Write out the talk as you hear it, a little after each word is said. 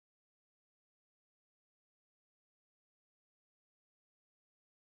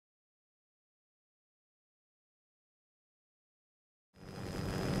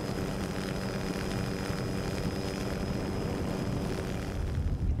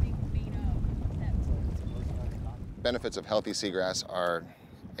benefits of healthy seagrass are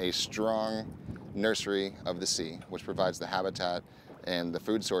a strong nursery of the sea, which provides the habitat and the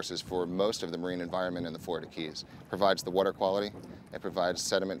food sources for most of the marine environment in the Florida Keys. Provides the water quality, it provides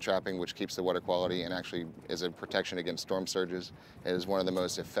sediment trapping, which keeps the water quality and actually is a protection against storm surges. It is one of the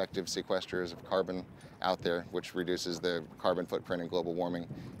most effective sequesters of carbon out there, which reduces the carbon footprint in global warming.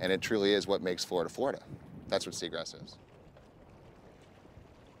 And it truly is what makes Florida, Florida. That's what seagrass is.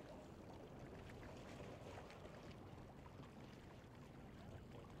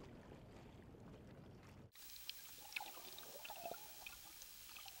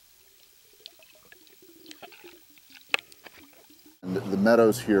 The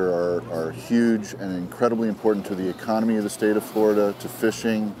meadows here are huge and incredibly important to the economy of the state of Florida, to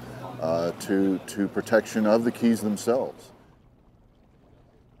fishing, to protection of the Keys themselves.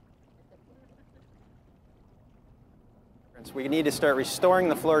 We need to start restoring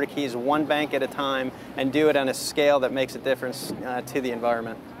the Florida Keys one bank at a time and do it on a scale that makes a difference to the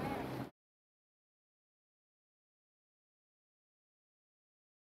environment.